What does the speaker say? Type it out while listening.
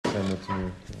send it to me.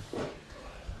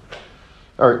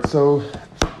 All right, so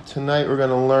tonight we're going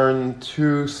to learn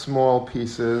two small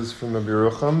pieces from the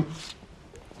Yerucham.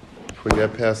 If we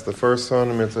get past the first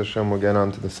one, Mitzvah Hashem, we'll get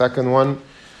on to the second one.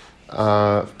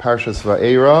 Parshas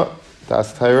Va'era,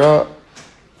 Das Torah,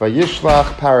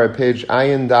 Vayishlach Para, page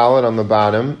Ayin Dalet on the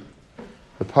bottom.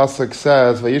 The pasuk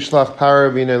says, Vayishlach Para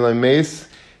b'nei lemeis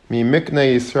mi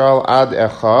miknei Yisrael ad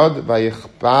echad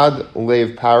vayichbad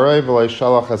leiv Parai v'lo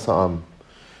shalach es ha'am.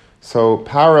 So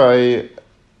Parai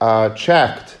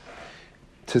checked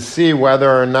to see whether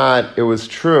or not it was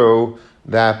true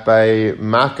that by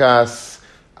Makas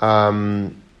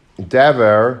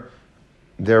Dever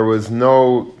there was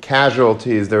no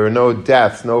casualties, there were no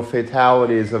deaths, no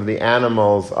fatalities of the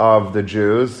animals of the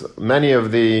Jews. Many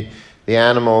of the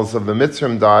animals of the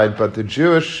Mitzrim died, but the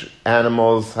Jewish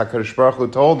animals, HaKadosh Baruch Hu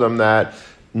told them that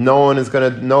no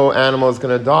animal is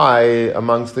going to die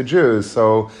amongst the Jews.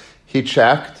 So he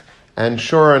checked, and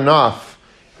sure enough,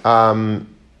 none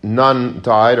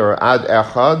died, or ad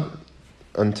echad,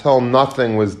 until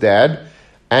nothing was dead,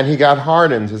 and he got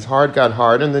hardened. His heart got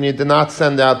hardened, and he did not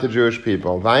send out the Jewish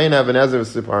people. Vayin Even Ezer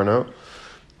Siparno,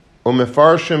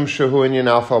 umefarshim shehu inyan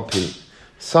afal pi.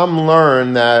 Some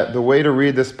learn that the way to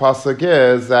read this pasuk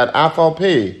is that afal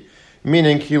pi,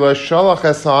 meaning kila shalach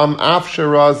esam af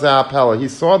shera ze'apela. He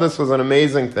saw this was an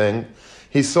amazing thing.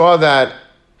 He saw that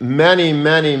many,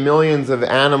 many millions of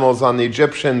animals on the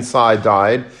Egyptian side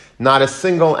died. Not a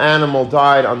single animal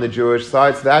died on the Jewish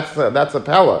side. So that's a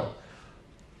pella.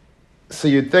 So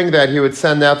you'd think that he would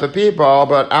send out the people,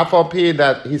 but afal pi,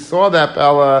 that he saw that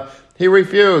pella, he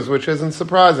refused, which isn't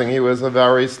surprising. He was a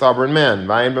very stubborn man.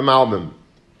 Vayin b'malbim.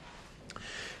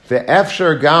 The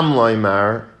efsher gam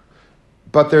loymar,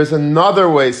 but there's another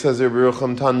way, says Rabbi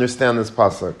Yerucham, to understand this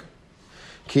pasuk.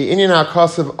 Ki inyan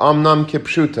hakasav amnam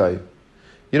kipshutai.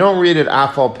 You don't read it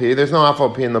afal pi. There's no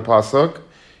afal pi in the pasuk.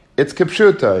 It's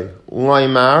kipshutai.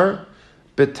 Loymar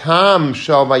betam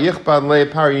shal vayichbad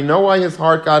le'par. You know why his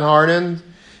heart got hardened?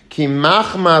 Ki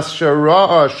machmas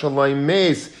shara'a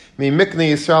shalaymes mi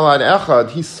miknei Yisrael ad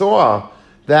echad. He saw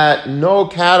that no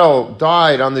cattle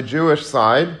died on the Jewish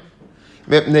side.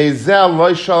 It's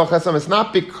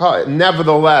not because,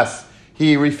 nevertheless,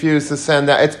 he refused to send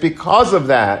that. It's because of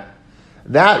that.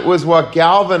 That was what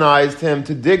galvanized him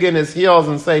to dig in his heels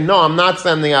and say, no, I'm not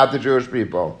sending out the Jewish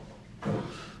people.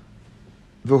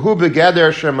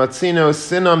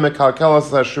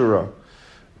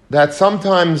 That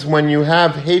sometimes when you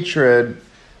have hatred,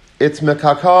 it's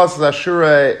mekalkelas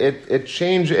ashura,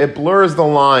 it blurs the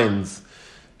lines.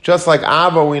 Just like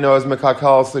Ava we know is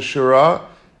mekalkelas ashura,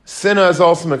 Sinna is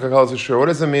also mekalkelas ashura. What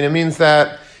does it mean? It means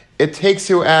that it takes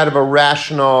you out of a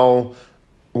rational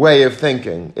way of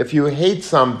thinking. If you hate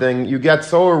something, you get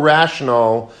so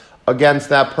irrational against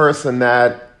that person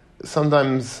that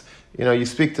sometimes, you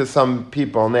speak to some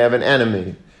people and they have an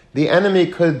enemy. The enemy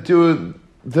could do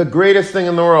the greatest thing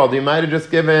in the world. You might have just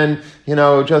given,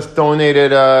 just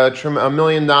donated $1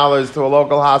 million to a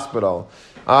local hospital.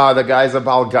 The guy's a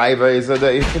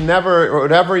balgaiva. He can never,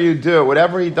 whatever you do,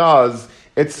 whatever he does,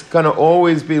 it's going to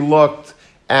always be looked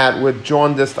at with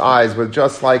jaundiced eyes, with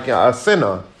just like a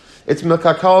sinner. It's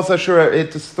mekalkelas ashura.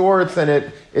 It distorts and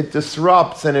it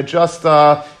disrupts and it just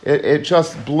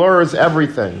blurs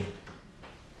everything.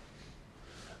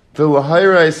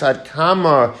 V'lahayreis ad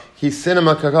kama he sinna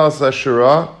mekalkelas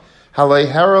ashura halei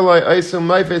heralei oisum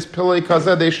meifes pilei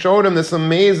kazeh. They showed him this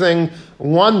amazing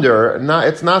wonder.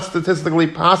 It's not statistically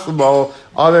possible,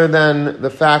 other than the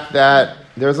fact that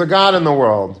there's a God in the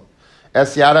world.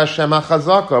 Es yad Hashem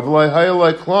hachazaka v'lo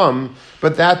hayolei klum,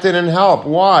 but that didn't help.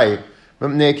 Why?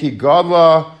 Mepnei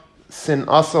gadla sin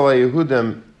asale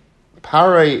Yehudim.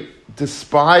 Parai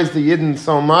despised the Yidden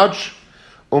so much.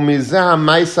 Umizeh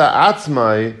ma'isa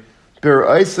atzmai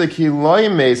b'ra'isa ki lo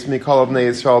yimeis mikol bnei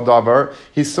Yisrael davar.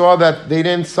 He saw that they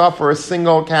didn't suffer a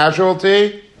single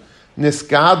casualty.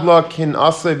 Nisgadla kin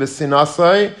asay v'sin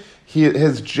asay.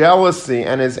 His jealousy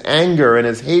and his anger and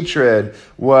his hatred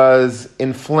was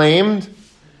inflamed.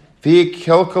 It's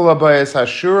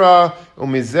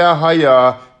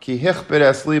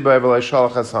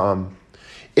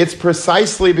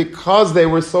precisely because they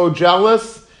were so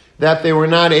jealous that they were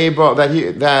not able,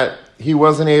 that he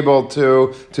wasn't able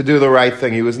to do the right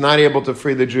thing. He was not able to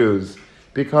free the Jews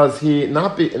because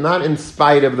not in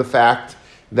spite of the fact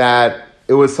that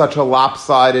it was such a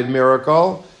lopsided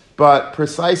miracle. But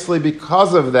precisely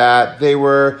because of that, it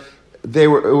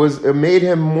made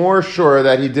him more sure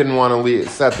that he didn't want to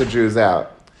set the Jews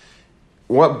out.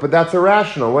 But that's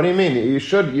irrational. What do you mean?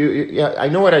 I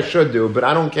know what I should do, but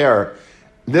I don't care.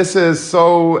 This is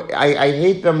so, I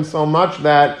hate them so much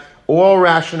that all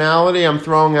rationality I'm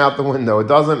throwing out the window. It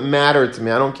doesn't matter to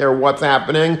me. I don't care what's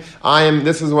happening.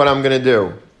 This is what I'm going to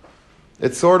do.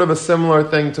 It's sort of a similar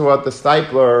thing to what the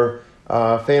Steipler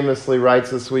famously writes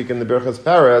this week in the Birchas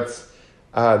Peretz,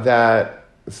 that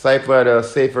Steipler had a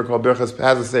sefer called Birchas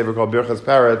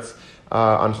Peretz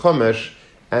on Chumash,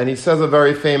 and he says a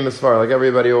very famous svar, like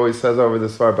everybody always says over the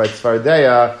svar by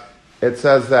Tzvardeya. It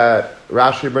says that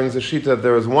Rashi brings a shita that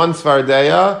there was one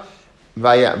Tzvardeya,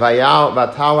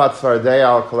 Vatalat Tzvardeya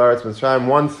al Kalaretz Mitzrayim,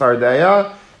 one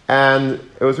Tzvardeya, and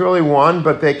it was really one,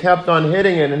 but they kept on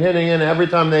hitting it, and every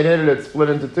time they'd hit it, it split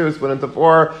into two, split into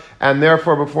four, and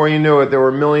therefore, before you knew it, there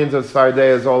were millions of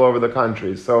Tzvardeyas all over the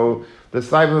country. So the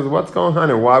disciple says, what's going on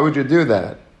here? Why would you do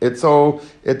that? It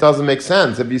doesn't make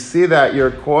sense. If you see that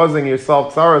you're causing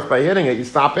yourself sorrows by hitting it, you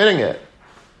stop hitting it.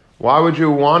 Why would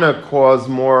you want to cause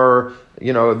more,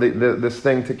 this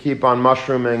thing to keep on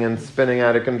mushrooming and spinning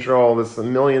out of control? It's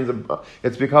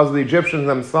because of the Egyptians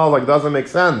themselves, doesn't make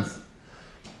sense.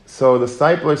 So the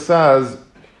Steipler says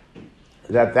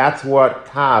that's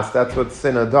what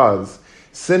sinna does.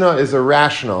 Sinna is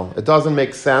irrational. It doesn't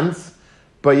make sense,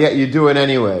 but yet you do it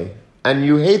anyway. And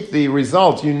you hate the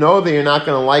result. You know that you're not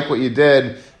going to like what you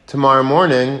did tomorrow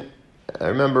morning. I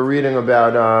remember reading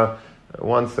about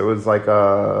once there was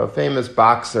a famous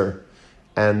boxer,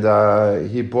 and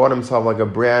he bought himself a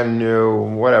brand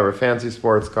new, fancy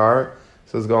sports car.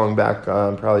 This is going back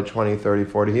probably 20, 30,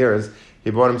 40 years.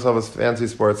 He bought himself a fancy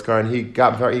sports car, and he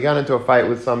got into a fight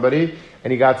with somebody,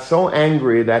 and he got so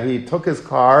angry that he took his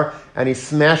car and he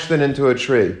smashed it into a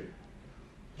tree.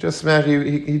 Just smashed.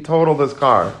 He totaled his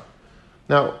car.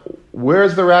 Now,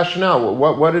 where's the rationale?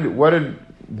 What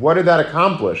did that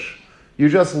accomplish? You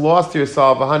just lost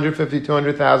yourself a $150,000,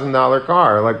 $200,000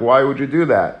 car. Why would you do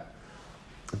that?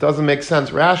 It doesn't make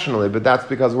sense rationally, but that's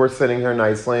because we're sitting here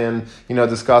nicely and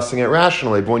discussing it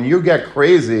rationally. But when you get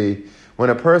crazy, when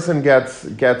a person gets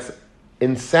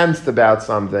incensed about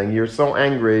something, you're so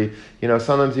angry.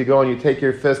 Sometimes you go and you take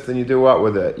your fist and you do what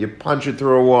with it? You punch it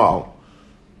through a wall.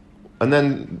 And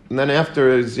then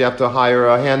afterwards, you have to hire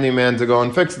a handyman to go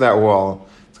and fix that wall.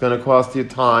 It's going to cost you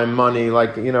time, money,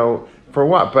 for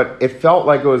what? But it felt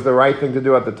like it was the right thing to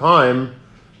do at the time.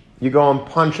 You go and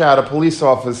punch out a police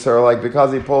officer,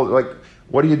 because he pulled,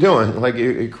 what are you doing?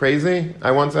 You crazy?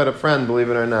 I once had a friend, believe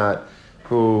it or not,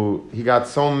 who he got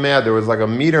so mad. There was a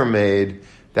meter maid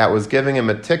that was giving him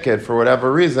a ticket for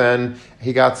whatever reason.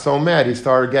 He got so mad, he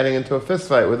started getting into a fist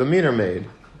fight with a meter maid.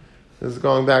 This is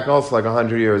going back also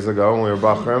 100 years ago when we were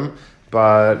Bachram,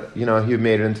 but he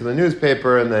made it into the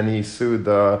newspaper and then he sued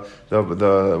the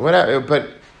whatever. But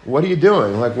what are you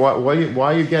doing?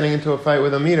 Why are you getting into a fight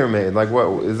with a meter maid?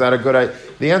 What is that a good idea?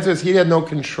 The answer is he had no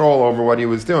control over what he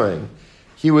was doing.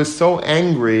 He was so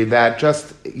angry that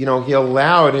just he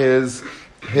allowed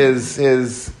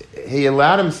he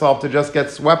allowed himself to just get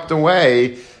swept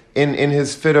away in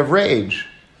his fit of rage.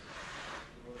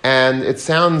 And it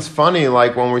sounds funny,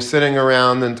 when we're sitting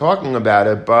around and talking about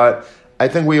it, but I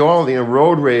think we all,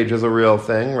 road rage is a real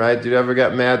thing, right? Do you ever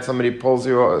get mad? Somebody cuts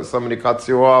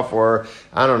you off, or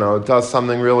I don't know, does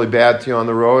something really bad to you on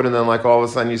the road, and then all of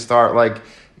a sudden you start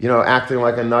acting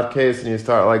like a nutcase, and you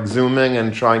start zooming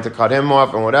and trying to cut him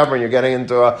off and whatever, and you're getting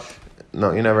into a.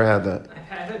 No, you never had that.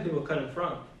 I've had people cut in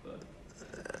front,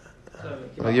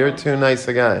 but you're too nice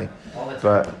a guy. All the time.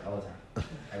 But All the time.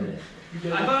 Every day.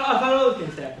 I've had other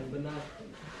things happen, but not.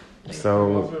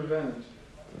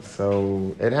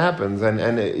 So it happens,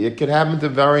 and it could happen to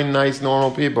very nice,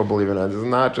 normal people. Believe it or not, it's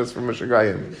not just for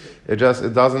Mishagayim. It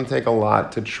doesn't take a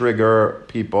lot to trigger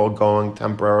people going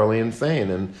temporarily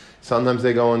insane, and sometimes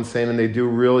they go insane and they do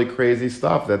really crazy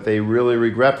stuff that they really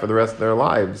regret for the rest of their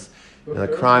lives.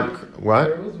 But crime. What?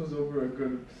 Pharaoh's was over a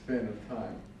good span of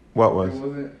time. What was?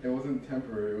 It wasn't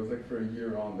temporary. It was for a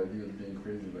year on that he was being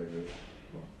crazy like this.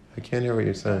 I can't hear what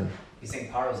you're saying. He's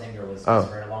saying Paro's anger was Oh,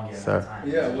 for a long amount sorry. of time.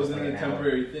 Yeah, it wasn't a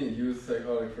temporary thing. He was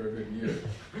psychotic for a good year.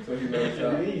 So he let us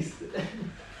out.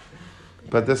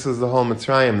 But this is the whole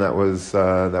Mitzrayim that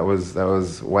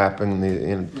was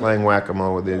whapping playing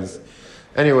whack-a-mole with these.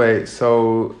 Anyway,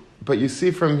 but you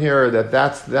see from here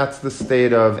that's the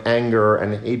state of anger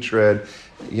and hatred.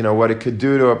 What it could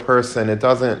do to a person. It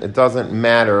doesn't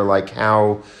matter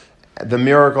how the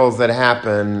miracles that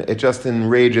happen. It just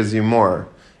enrages you more.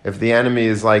 If the enemy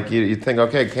is you think,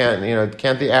 okay, can't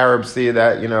the Arabs see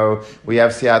that we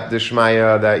have Siyat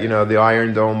Dishmaya, that the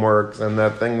Iron Dome works and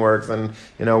that thing works, and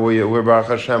we're Baruch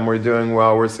Hashem, we're doing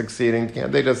well, we're succeeding.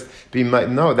 Can't they just be?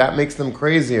 No, that makes them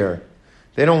crazier.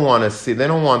 They don't want to see the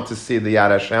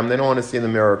Yad Hashem. They don't want to see the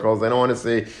miracles. They don't want to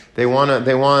see. They want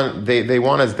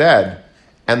us dead.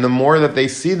 And the more that they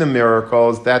see the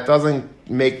miracles, that doesn't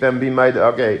make them be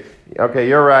okay. Okay,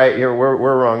 you're right. We're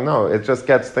wrong. No, it just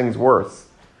gets things worse.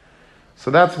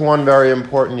 So that's one very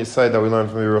important yesod that we learned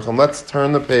from Yerucham. Let's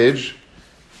turn the page.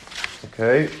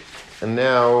 Okay, and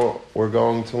now we're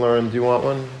going to learn. Do you want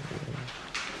one?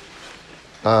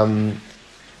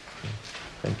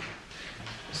 Thank you.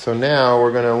 So now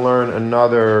we're going to learn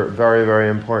another very, very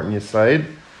important yesod.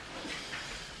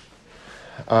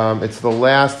 It's the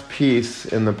last piece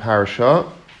in the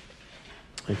parasha.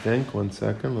 I think. 1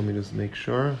 second. Let me just make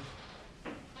sure.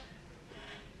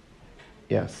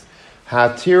 Yes.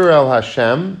 Hatir el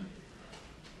Hashem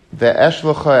ve'esh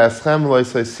l'cha eschem lo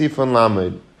sifon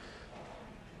lamed.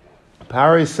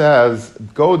 Pari says,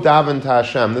 go daven to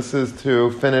Hashem. This is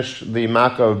to finish the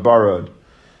Makkah of Barud.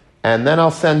 And then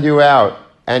I'll send you out.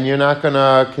 And you're not going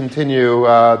to continue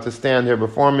to stand here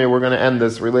before me. We're going to end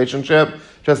this relationship.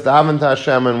 Just daven to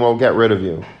Hashem and we'll get rid of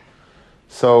you.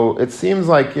 So it seems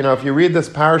like, if you read this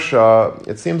parasha,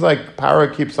 it seems like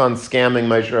Paro keeps on scamming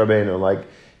Moshe Rabbeinu. Like,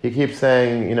 he keeps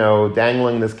saying,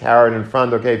 dangling this carrot in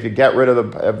front. Okay, if you get rid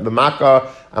of the Makkah,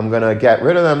 I'm going to get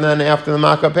rid of them. Then after the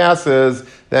Makkah passes,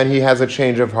 then he has a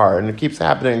change of heart. And it keeps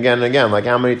happening again and again. Like,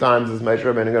 how many times is Moshe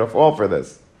Rabbeinu going to fall for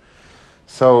this?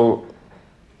 So,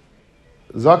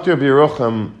 Zaktir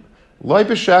B'Yerucham, Loi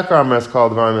b'shekar amar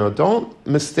called Varmila. Don't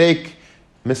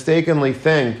mistakenly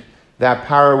think that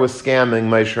Paro was scamming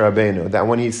Moshe Rabbeinu. That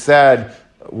when he said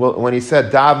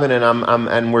daven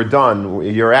and we're done,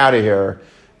 you're out of here,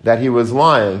 that he was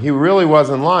lying. He really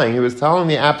wasn't lying. He was telling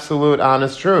the absolute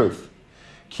honest truth.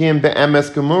 Kiyim be'emes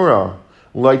gemura.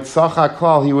 Like tzachak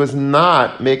klal, he was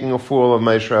not making a fool of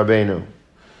Moshe Rabbeinu.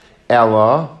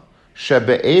 Ella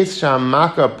shebe'ez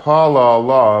shamaka pala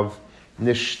alav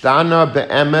nishtana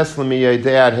be'emes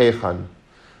l'miyadead heichan.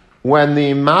 When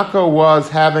the Makkah was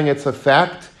having its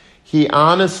effect, he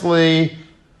honestly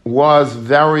was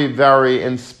very, very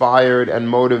inspired and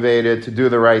motivated to do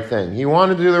the right thing. He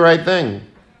wanted to do the right thing.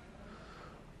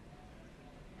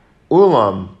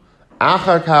 Ulam,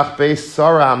 achar kach beis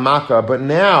sara Makkah, but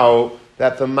now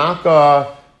that the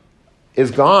Makkah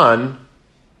is gone,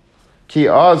 ki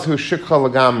az hu shikha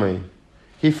lagamri,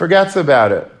 he forgets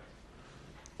about it.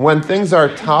 When things are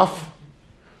tough,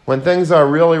 when things are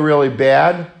really, really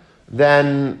bad,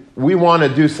 then we want to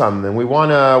do something. We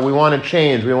want to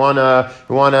change. We want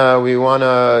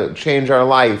to change our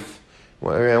life.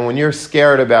 And when you're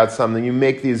scared about something, you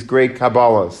make these great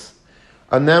kabbalas.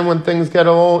 And then when things get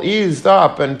a little eased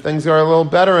up and things are a little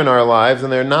better in our lives,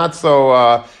 and they're not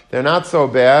so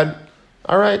bad.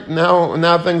 All right,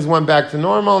 now things went back to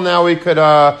normal. Now we could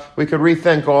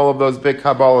rethink all of those big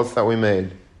kabbalas that we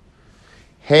made.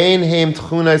 Hein heim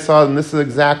tchunai sa, and this is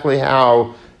exactly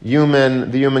how the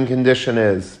human condition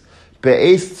is.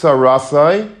 Be'es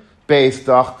tzarasai, be'es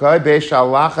dachkai, be'es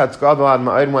shalachatz gadol ad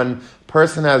ma'od, when a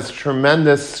person has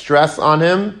tremendous stress on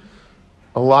him,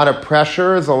 a lot of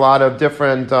pressures, a lot of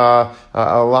different, a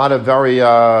lot of very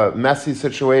messy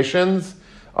situations,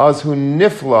 az hu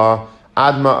nifla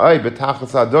ad ma'od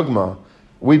betachas adugma,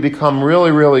 we become really,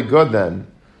 really good then.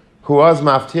 Hu az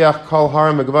maftiach kol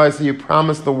har megvai, so you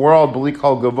promise the world, b'li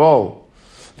kol gavol.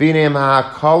 V'neim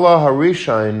ha'akala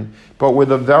harishain, but with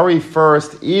the very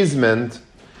first easement,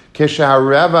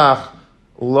 kisharevach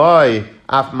loy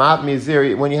afmat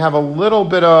mizir, when you have a little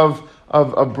bit of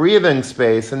breathing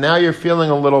space, and now you're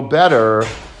feeling a little better,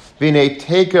 v'nei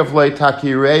tekev le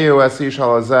takireu esish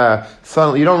halazeh,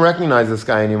 suddenly you don't recognize this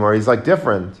guy anymore, he's like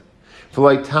different.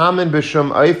 V'lei tamin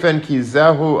b'shum oifen ki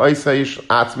zehu oisaish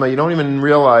atzma, you don't even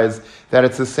realize that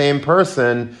it's the same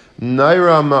person.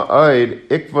 Naira ma'od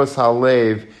ikvos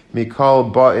halev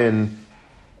mikol ba'in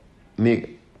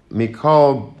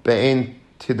mikol be'in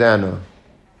tidana.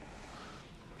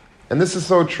 And this is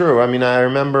so true. I mean, I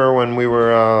remember when we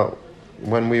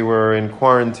were in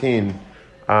quarantine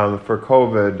for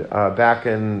COVID back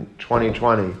in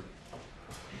 2020,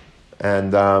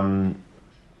 and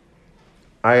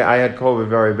I had COVID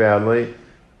very badly,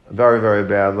 very, very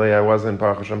badly. I wasn't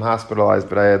Baruch Hashem hospitalized,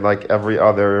 but I had like every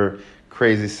other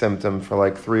crazy symptom for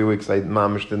like 3 weeks. I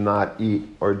mamish did not eat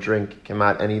or drink, came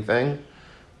out anything.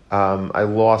 I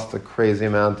lost a crazy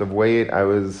amount of weight. I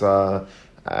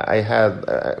had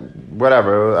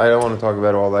whatever. I don't want to talk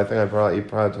about all that. I think you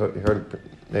probably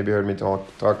heard me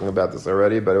talking about this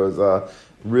already. But it was a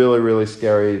really, really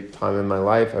scary time in my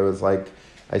life. I was like,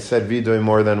 I said vidui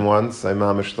more than once. I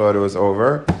mamish thought it was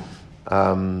over.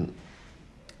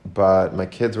 But my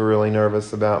kids were really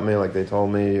nervous about me. Like they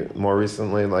told me more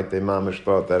recently, like they mamish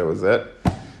thought that it was it.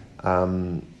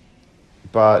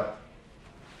 But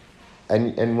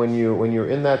when you're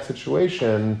in that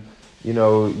situation,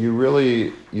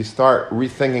 you start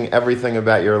rethinking everything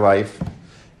about your life,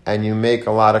 and you make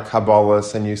a lot of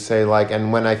Kabbalahs, and you say like,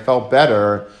 and when I felt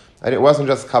better, and it wasn't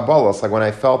just Kabbalahs, like when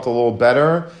I felt a little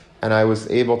better, and I was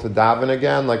able to daven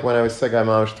again, like when I was sick, I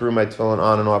managed threw my tefillin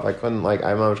on and off.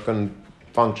 I managed couldn't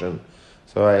function.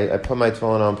 So I put my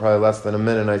tefillin on probably less than a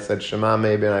minute, and I said Shema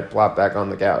maybe, and I plopped back on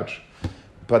the couch.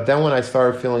 But then when I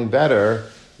started feeling better,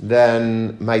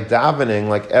 then my davening,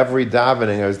 like every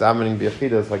davening, I was davening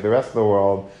b'yachidus like the rest of the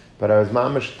world, but I was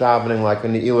mamish davening like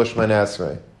in the Elish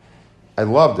Manesrei. I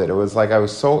loved it. It was like I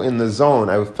was so in the zone.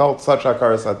 I felt such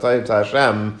hakaras hatov to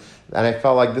Hashem, and I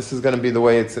felt like this is going to be the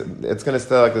way it's going to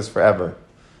stay like this forever.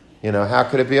 You know, how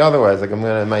could it be otherwise? Like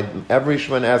every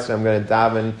Shemon Esrei, I'm going to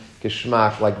daven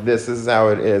kishmach like this. This is how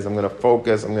it is. I'm going to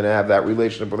focus. I'm going to have that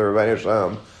relationship with the Rebbeinu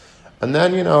Shalom. And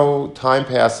then, time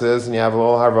passes and you have a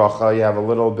little harvacha, you have a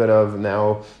little bit of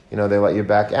now, they let you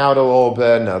back out a little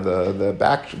bit. Now the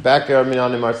backyard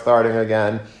minyanim are starting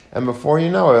again. And before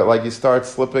you know it, like you start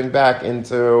slipping back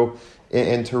into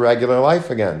regular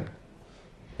life again.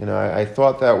 I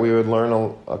thought that we would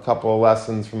learn a couple of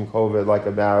lessons from COVID, like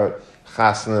about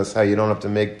chasnas, how you don't have to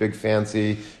make big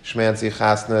fancy schmancy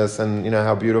chasnas, and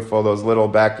how beautiful those little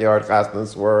backyard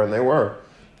chasnas were, and they were.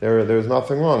 There's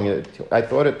nothing wrong. I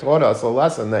thought it taught us a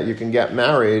lesson that you can get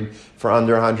married for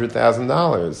under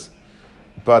 $100,000.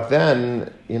 But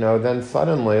then, then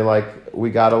suddenly, like, we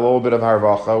got a little bit of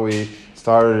harvacha, we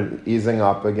started easing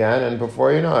up again, and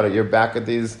before you know it, you're back at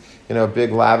these,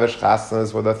 big lavish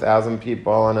chasnas with 1,000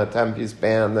 people and a 10-piece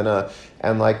band, and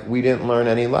we didn't learn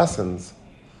any lessons.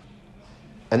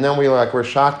 And then we're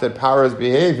shocked at Paro's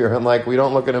behavior, and we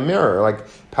don't look in a mirror. Like,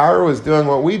 Paro was doing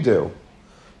what we do.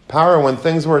 Paro, when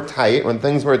things were tight, when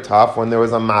things were tough, when there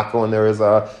was a mako, when there was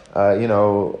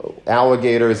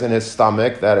alligators in his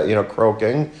stomach that,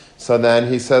 croaking. So then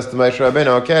he says to Moshe Rabbeinu,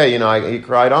 okay, he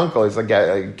cried uncle. He's like,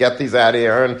 get these out of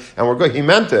here, and we're good. He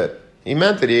meant it. He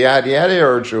had a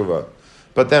Yer Tshuva.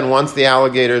 But then once the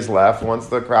alligators left, once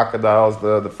the crocodiles,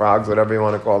 the frogs, whatever you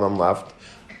want to call them, left,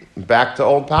 back to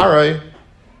old Paro.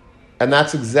 And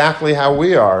that's exactly how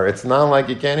we are. It's not like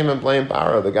you can't even blame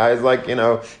Paro. The guy's like,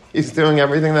 he's doing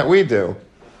everything that we do.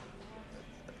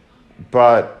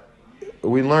 But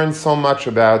we learn so much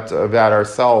about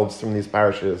ourselves from these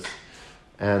parashas.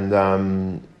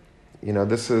 And,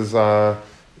 this is,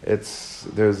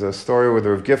 there's a story with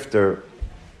Rav Gifter.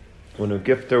 When Rav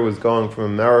Gifter was going from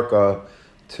America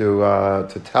to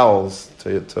Telz,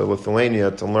 to Lithuania,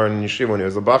 to learn in yeshiva when he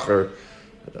was a bacher,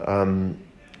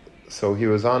 so he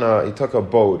took a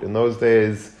boat. In those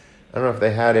days, I don't know if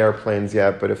they had airplanes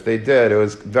yet, but if they did, it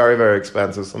was very, very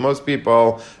expensive. So most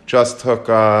people just took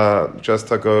a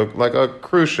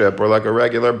cruise ship or like a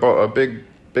regular boat, a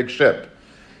big ship.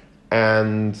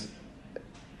 And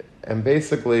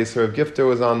basically, sort of Gifter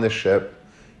was on this ship,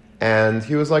 and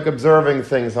he was observing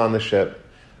things on the ship.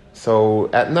 So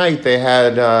at night they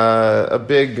had a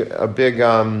big like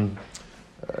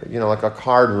a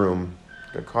card room,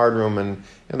 and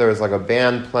there was a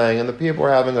band playing, and the people were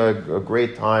having a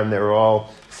great time. They were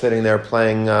all sitting there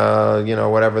playing,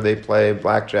 whatever they play,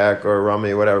 blackjack or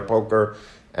rummy, whatever, poker,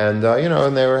 and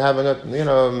and they were having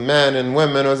men and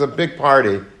women. It was a big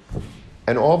party,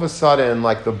 and all of a sudden,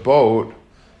 the boat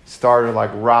started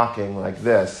rocking like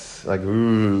this,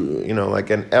 ooh,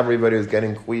 and everybody was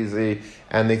getting queasy,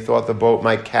 and they thought the boat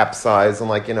might capsize,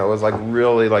 and it was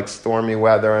really stormy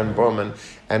weather, and boom,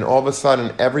 and all of a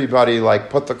sudden everybody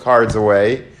put the cards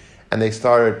away, and they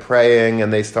started praying,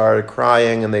 and they started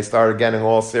crying, and they started getting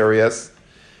all serious,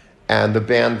 and the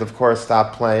band of course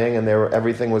stopped playing, and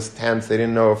everything was tense. They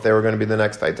didn't know if they were going to be the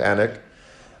next Titanic,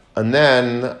 and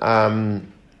then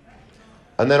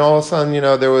all of a sudden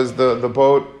there was the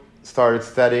boat started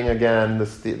steadying again.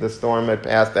 The storm had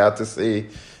passed out to sea,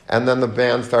 and then the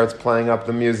band starts playing up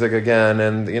the music again,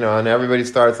 and and everybody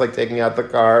starts taking out the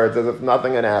cards as if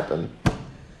nothing had happened.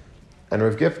 And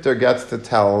Rav Gifter gets to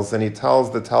Telz, and he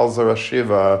tells the Telzer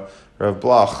Shiva, Rav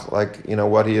Bloch,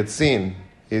 what he had seen.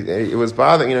 It was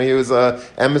bothering. He was a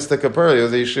emes d'kapara. He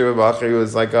was a yeshiva bacher. He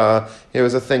was he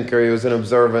was a thinker. He was an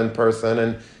observant person,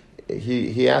 and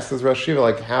he asked his Rosh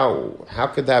Shiva, how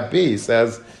could that be? He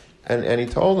says. And he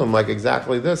told him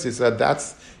exactly this. He said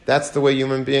that's the way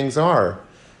human beings are.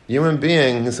 Human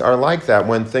beings are like that.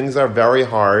 When things are very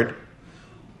hard,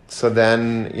 so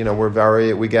then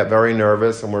we get very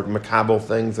nervous, and we're makabel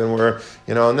things, and we're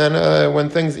and then when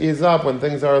things ease up, when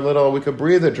things are a little, we could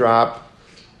breathe a drop,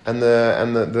 and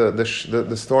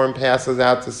the storm passes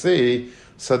out to sea.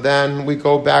 So then we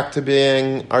go back to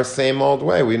being our same old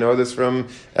way. We know this from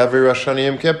every Rosh Hashanah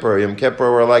Yom Kippur. Yom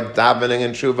Kippur, we're davening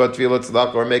and tshuva, tefillah,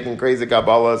 tzedakah, we're making crazy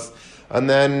kabbalas. and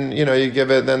then, you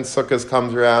give it, then Sukkot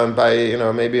comes around by,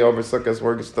 maybe over Sukkot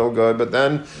we're still good, but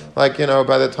then, by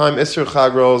the time Isser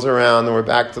Chag rolls around and we're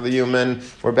back to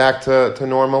we're back to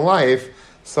normal life.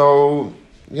 So,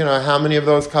 how many of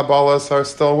those Kabbalahs are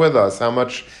still with us? How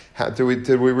much did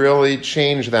we really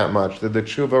change that much? Did the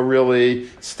tshuva really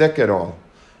stick at all?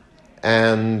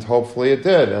 And hopefully it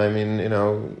did. I mean,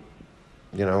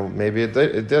 maybe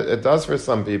it does for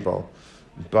some people.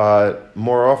 But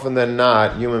more often than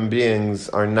not, human beings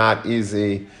are not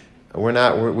easy. We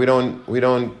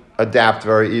don't adapt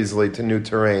very easily to new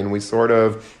terrain. We sort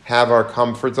of have our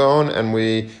comfort zone, and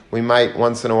we might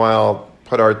once in a while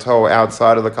put our toe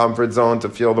outside of the comfort zone to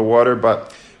feel the water,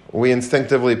 but we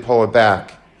instinctively pull it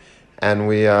back, and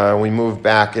we move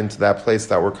back into that place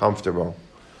that we're comfortable.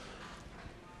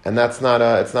 And it's not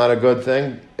a good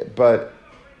thing, but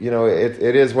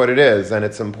it is what it is, and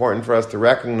it's important for us to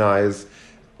recognize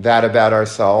that about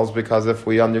ourselves, because if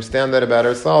we understand that about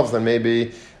ourselves, then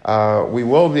maybe we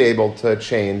will be able to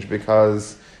change,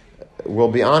 because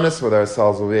we'll be honest with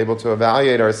ourselves. We'll be able to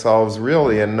evaluate ourselves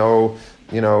really and know,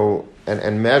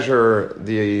 and measure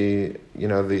the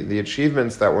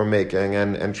achievements that we're making,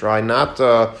 and try not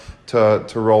to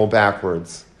roll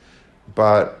backwards.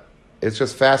 But it's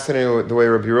just fascinating the way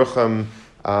Rabbi Yerucham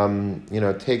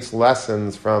takes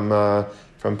lessons from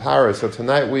Paris. So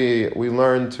tonight we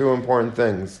learned two important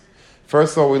things.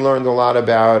 First of all, we learned a lot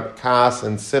about Kas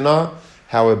and Sinah,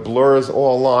 how it blurs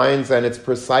all lines, and it's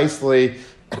precisely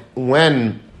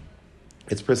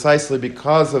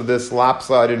because of this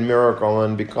lopsided miracle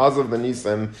and because of the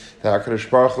Nisim that HaKadosh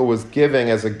Baruch Hu was giving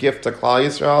as a gift to Klal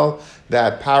Yisrael,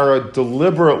 that Paro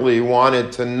deliberately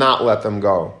wanted to not let them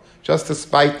go, just to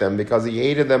spite them, because he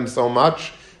hated them so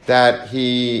much that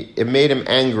it made him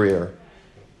angrier.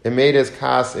 It made his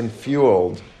kas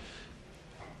infueled.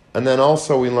 And then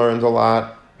also we learned a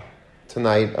lot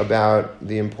tonight about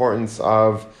the importance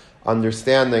of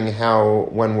understanding how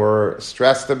when we're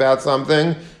stressed about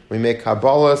something, we make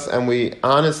Kabbalahs and we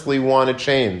honestly want to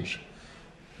change.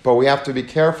 But we have to be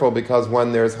careful, because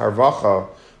when there's harvacha,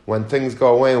 when things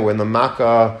go away, when the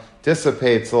makkah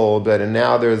dissipates a little bit, and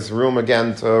now there's room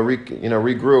again to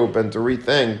regroup and to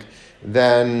rethink,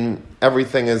 then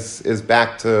everything is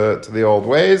back to the old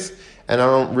ways. And I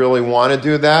don't really want to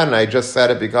do that, and I just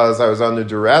said it because I was under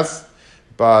duress,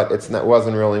 but it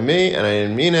wasn't really me, and I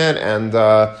didn't mean it, and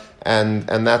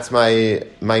that's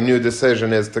my new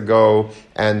decision, is to go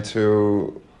and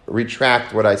to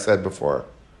retract what I said before.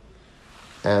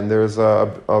 And there's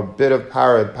a bit of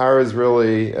Para. Para is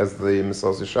really, as the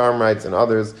Mesos Yesharim writes and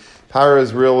others, Para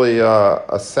is really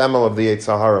a semel of the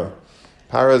Yetzer Hara.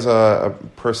 Para is the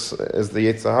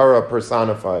Yetzer Hara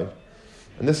personified.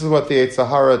 And this is what the Yetzer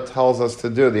Hara tells us to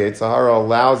do. The Yetzer Hara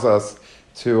allows us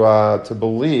to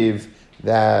believe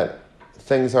that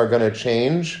things are going to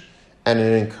change, and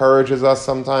it encourages us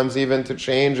sometimes even to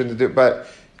change and to do. But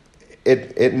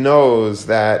it knows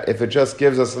that if it just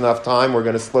gives us enough time, we're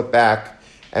going to slip back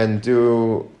and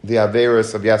do the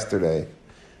Averis of yesterday.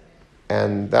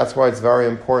 And that's why it's very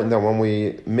important that when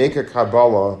we make a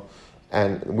Kabbalah,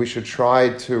 and we should try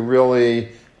to really,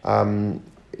 to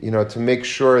make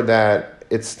sure that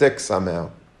it sticks somehow.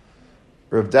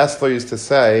 Rav Dessler used to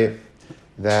say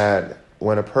that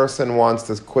when a person wants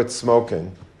to quit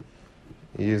smoking,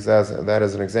 he used that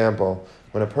as an example.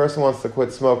 When a person wants to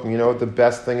quit smoking, you know what the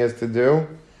best thing is to do?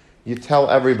 You tell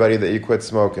everybody that you quit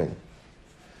smoking.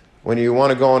 When you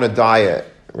want to go on a diet,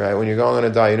 right? When you're going on a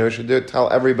diet, you know what you should do?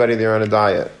 Tell everybody they're on a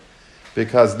diet.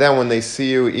 Because then when they see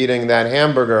you eating that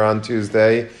hamburger on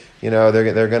Tuesday,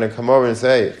 they're going to come over and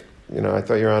say, I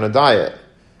thought you were on a diet.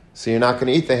 So you're not going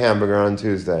to eat the hamburger on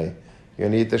Tuesday. You're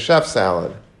going to eat the chef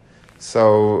salad.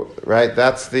 So, right,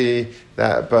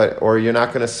 or you're not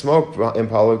going to smoke in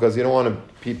public because you don't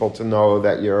want people to know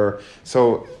that you're.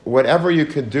 So whatever you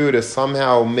could do to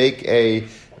somehow make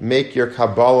your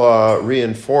Kabbalah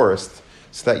reinforced,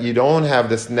 so that you don't have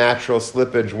this natural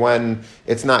slippage when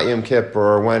it's not Yom Kippur,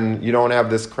 or when you don't have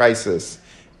this crisis.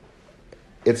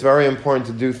 It's very important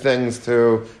to do things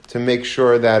to make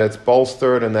sure that it's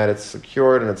bolstered and that it's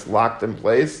secured and it's locked in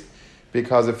place.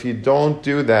 Because if you don't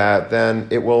do that, then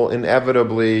it will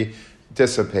inevitably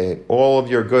dissipate. All of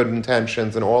your good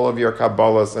intentions and all of your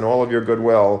Kabbalahs and all of your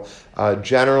goodwill,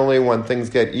 generally when things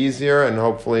get easier, and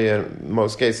hopefully in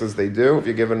most cases they do, if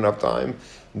you give it enough time,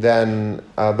 then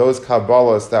those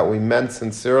Kabbalahs that we meant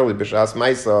sincerely, B'Shas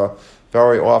Maisa,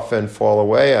 very often fall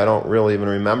away. I don't really even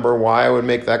remember why I would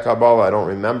make that Kabbalah. I don't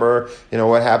remember,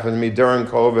 what happened to me during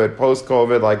COVID,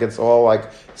 post-COVID, it's all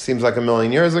seems like a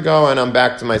million years ago, and I'm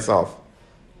back to myself.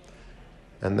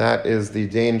 And that is the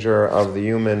danger of the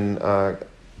human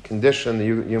condition, the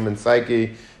human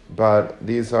psyche, but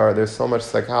there's so much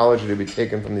psychology to be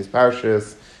taken from these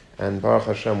parshas, and Baruch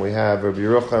Hashem, we have Rabbi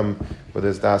Yerucham with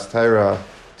his Das Torah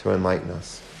to enlighten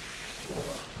us.